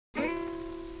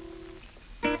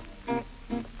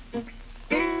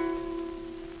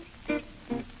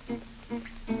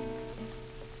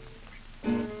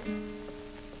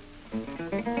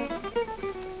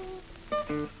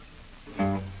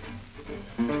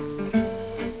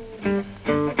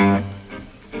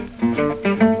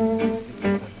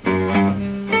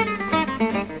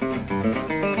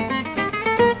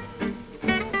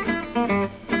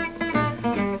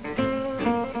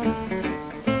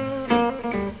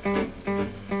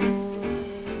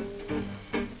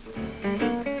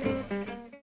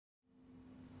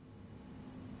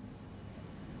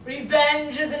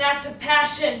an act of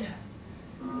passion.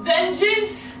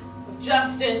 Vengeance of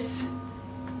justice.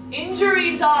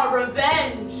 Injuries are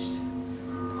revenged.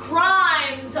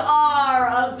 Crimes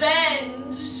are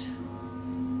avenged.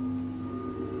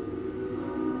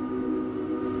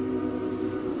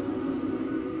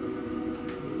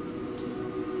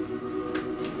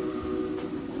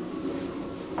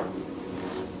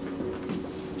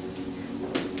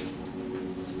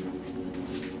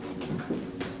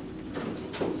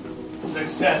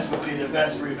 Success would be the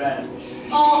best revenge.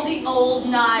 All the old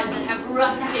knives that have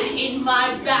rusted in my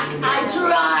back, I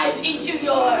drive into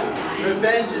yours.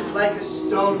 Revenge is like a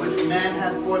stone which man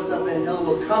hath forced up a hill,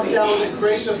 will come down with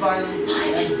great violence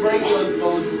and break those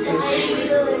bones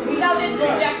again. Thou didst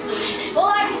reject me. Well,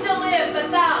 I still live,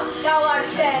 but thou art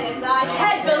dead, and thy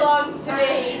head belongs to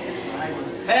me.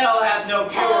 Hell hath no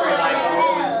fury like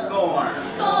holy scorn.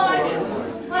 Scorn!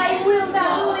 I will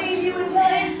not leave you until I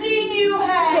have seen you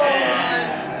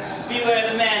hang.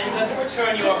 Beware the man who doesn't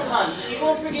return your punch. He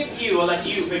won't forgive you or let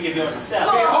you forgive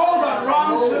yourself. Behold on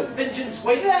wrongs with vengeance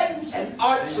waits, and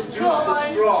art subdues the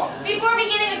strong. Before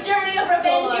beginning a journey of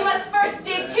revenge, you must first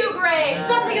dig 2 graves.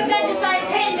 Something of vengeance I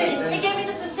intended. It gave me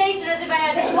the sensation as if I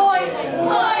had been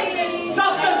poisoned.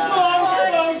 Justice belongs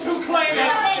to those who claim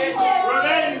it.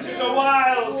 Revenge is a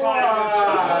wild kind of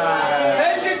justice.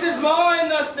 Vengeance is mine,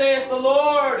 thus saith the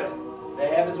Lord. The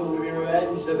heavens will be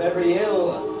revenged of every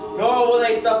ill, nor will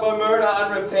they suffer murder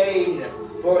unrepaid.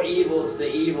 For evils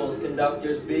the evil's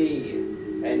conductors be,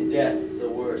 and death's the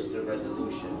worst of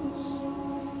resolutions.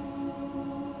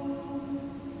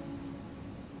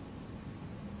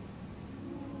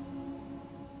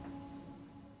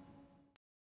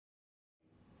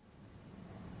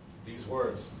 These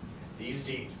words, these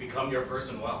deeds become your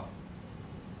person well.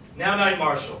 Now, Knight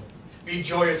Marshal, be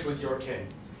joyous with your king,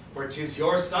 for 'tis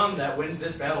your son that wins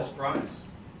this battle's prize.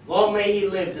 Long may he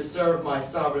live to serve my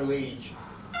sovereign liege.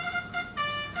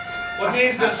 What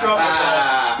means this trumpet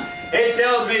call? It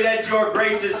tells me that your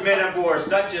grace's men of war,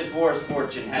 such as war's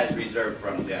fortune has reserved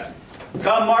from death,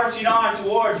 come marching on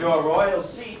toward your royal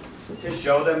seat to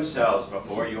show themselves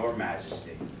before your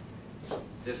majesty.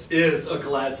 This is a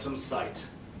gladsome sight.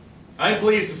 I'm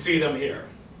pleased to see them here.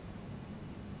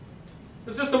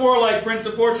 Is this the warlike Prince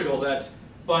of Portugal that,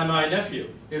 by my nephew,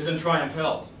 is in triumph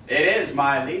held? It is,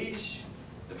 my liege,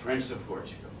 the Prince of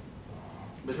Portugal.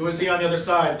 But who is he on the other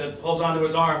side that holds onto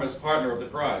his arm as partner of the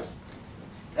prize?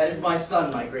 That is my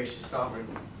son, my gracious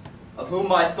sovereign, of whom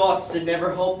my thoughts did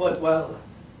never hope but well.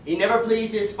 He never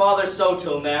pleased his father so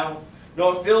till now,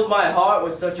 nor filled my heart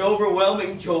with such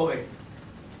overwhelming joy.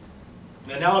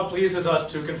 And now it pleases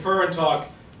us to confer and talk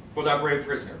with our brave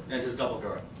prisoner and his double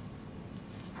guard.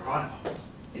 Geronimo,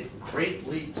 it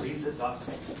greatly pleases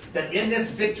us that in this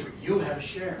victory you have a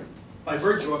share. By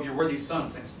virtue of your worthy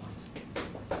son's exploit.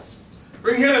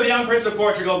 Bring hither the young Prince of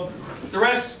Portugal. The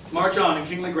rest march on in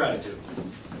kingly gratitude.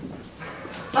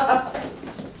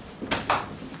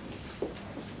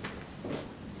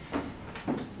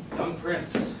 Young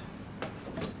Prince,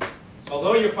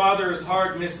 although your father's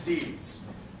hard misdeeds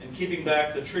in keeping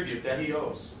back the tribute that he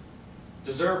owes,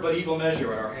 deserve but evil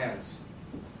measure at our hands,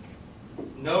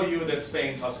 know you that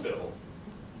Spain's hospitable.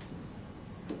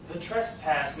 The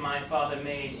trespass my father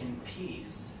made in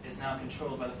peace is now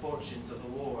controlled by the fortunes of the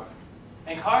war.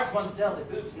 And cards once dealt it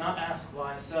boots not ask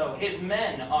why so. His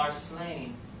men are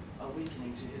slain, a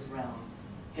weakening to his realm.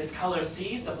 His color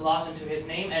seized, a blot into his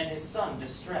name, and his son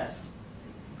distressed,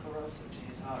 corrosive to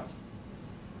his heart.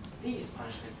 These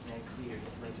punishments may clear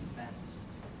his late offense.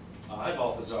 Aye,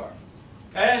 Balthazar.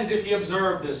 And if ye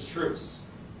observe this truce,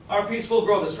 our peace will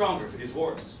grow the stronger for these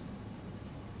wars.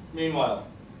 Meanwhile,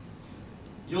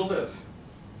 you'll live,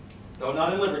 though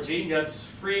not in liberty, yet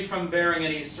free from bearing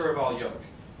any servile yoke.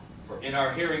 For in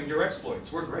our hearing your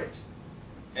exploits were great,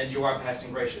 and you are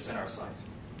passing gracious in our sight.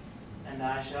 And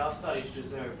I shall study to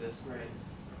deserve this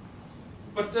grace.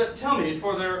 But tell me,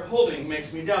 for their holding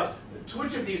makes me doubt, to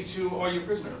which of these two are you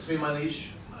prisoner? To me, my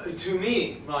liege. To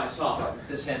me, my sovereign.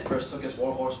 This hand first took his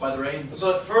war horse by the reins.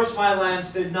 But first my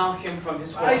lance did knock him from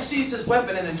his horse. I seized his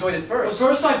weapon and enjoyed it first. But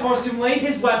first I forced him lay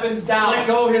his weapons down. Let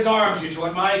go his arms, you two,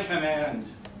 at my command.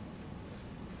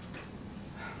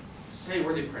 Say,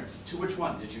 worthy prince, to which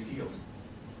one did you yield?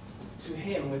 To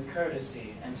him with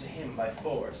courtesy, and to him by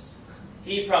force.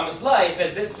 He promised life,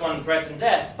 as this one threatened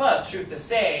death, but, truth to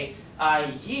say,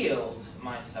 I yield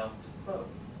myself to both.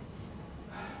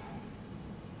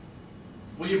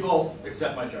 Will you both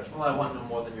accept my judgment? Well, I want no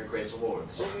more than your grace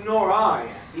awards. Nor I,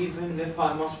 even if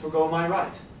I must forgo my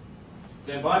right.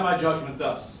 Then by my judgment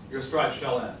thus, your strife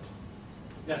shall end.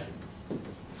 Nephew,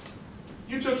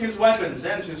 you took his weapons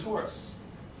and his horse.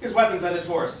 His weapons and his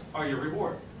horse are your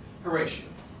reward. Horatio,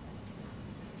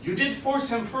 You did force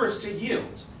him first to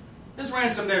yield. His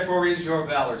ransom therefore is your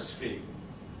valor's fee.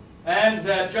 And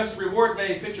that just reward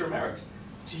may fit your merit,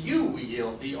 to you we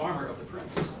yield the armor of the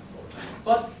prince.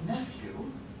 But,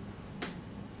 nephew,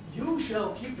 you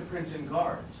shall keep the prince in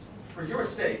guard, for your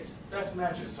estate best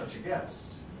matches such a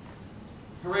guest.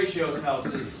 Horatio's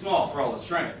house is small for all his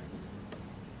strength.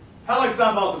 How likes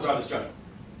Don Balthazar this judgment?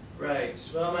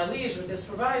 Right. Well, my liege, with this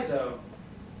proviso,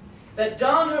 that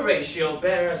Don Horatio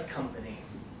bear us company,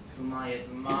 whom I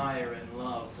admire and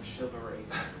love for chivalry.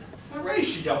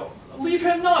 Horatio, leave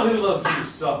him not who loves you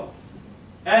so.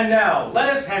 And now, let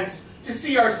us hence to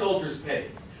see our soldiers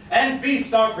paid, and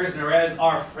feast our prisoner as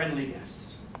our friendly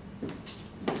guest.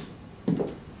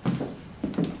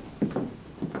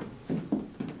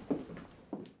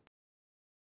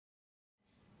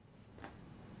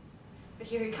 But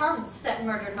here he comes, that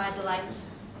murdered my delight.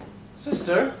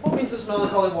 Sister, what means this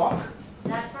melancholy walk?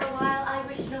 That for a while I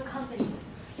wish no company.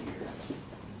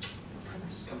 The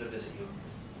prince has come to visit you.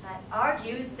 That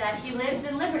argues that he lives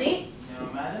in liberty.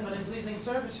 No, madam, but in pleasing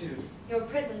servitude. Your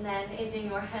prison, then, is in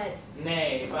your head.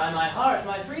 Nay, by my heart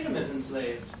my freedom is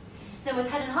enslaved. Then with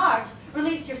head and heart,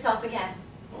 release yourself again.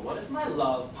 Well, what if my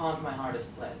love pawned my heart as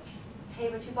pledge? Pay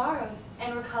what you borrowed,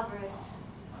 and recover it.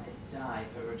 I'd die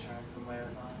for return from where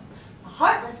it lies. A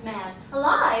heartless man,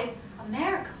 alive, a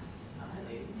miracle. Aye,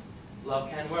 lady.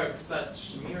 Love can work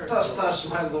such miracles. Tush, tush,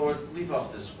 my lord, leave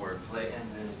off this wordplay and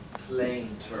in plain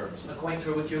terms. Acquaint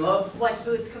her with your love. What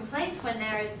boots complaint when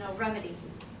there is no remedy?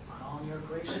 On your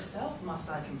gracious self must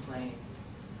I complain,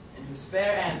 in whose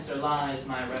fair answer lies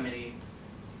my remedy,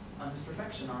 on whose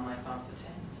perfection all my thoughts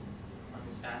attend, on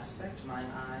whose aspect mine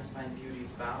eyes find beauty's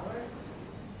bower,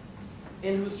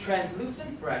 in whose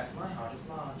translucent breast my heart is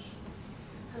lodged.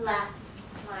 Alas,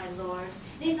 my lord,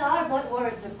 these are but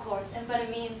words, of course, and but a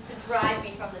means to drive me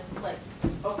from this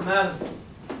place. Oh, madam.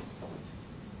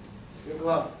 Your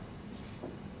glove.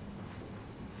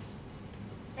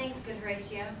 Thanks, good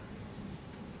Horatio.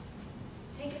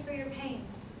 Take it for your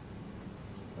pains.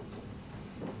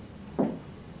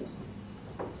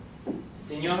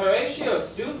 Signor Horatio,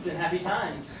 stooped in happy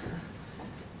times.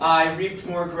 I reaped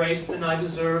more grace than I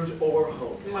deserved or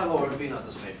hoped. My lord, be not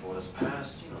dismayed for what has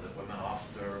passed. You know that women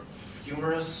oft are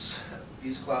humorous.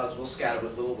 These clouds will scatter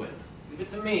with little wind. Leave it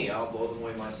to me, I'll blow them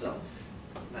away myself.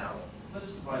 Now, let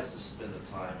us devise to spend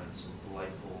the time in some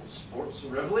delightful sports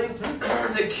and reveling.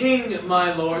 The king,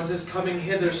 my lords, is coming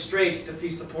hither straight to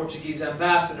feast the Portuguese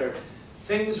ambassador.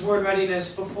 Things were in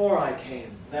readiness before I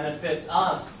came. Then it fits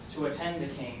us to attend the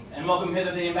king, and welcome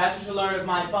hither the ambassador to learn of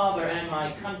my father and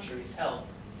my country's health.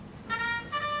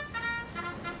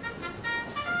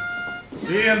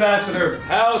 See, Ambassador,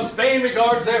 how Spain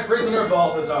regards their prisoner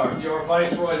Balthazar, your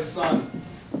viceroy's son.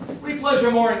 We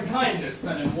pleasure more in kindness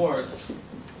than in wars.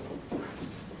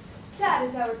 Sad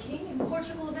is our king, in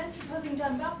Portugal event supposing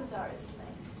Don Balthazar is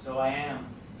slain. So I am,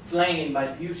 slain by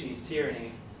beauty's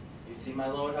tyranny. You see, my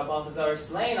lord, how Balthazar is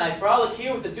slain. I frolic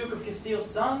here with the Duke of Castile's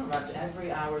son, wrapped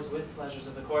every hours with pleasures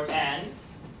of the court, and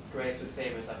grace with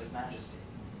favors of his majesty.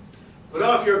 Put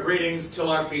off your greetings till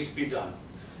our feast be done.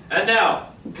 And now,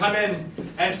 come in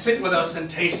and sit with us and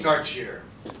taste our cheer.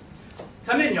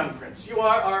 Come in, young prince. You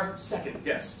are our second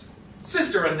guest.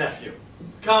 Sister and nephew,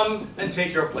 come and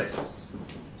take your places.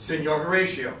 Signor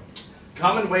Horatio,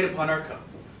 come and wait upon our cup,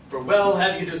 for well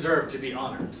have you deserved to be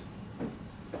honored.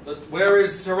 But where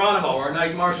is Geronimo, our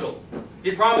knight marshal?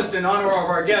 He promised in honor of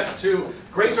our guest to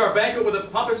grace our banquet with a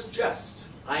pompous jest.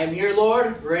 I am here,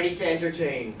 Lord, ready to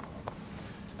entertain.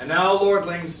 And now,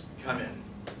 lordlings, come in.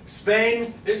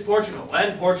 Spain is Portugal,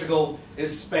 and Portugal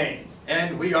is Spain,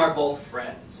 and we are both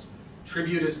friends.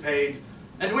 Tribute is paid,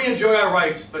 and we enjoy our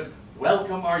rights, but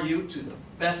welcome are you to the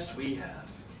best we have.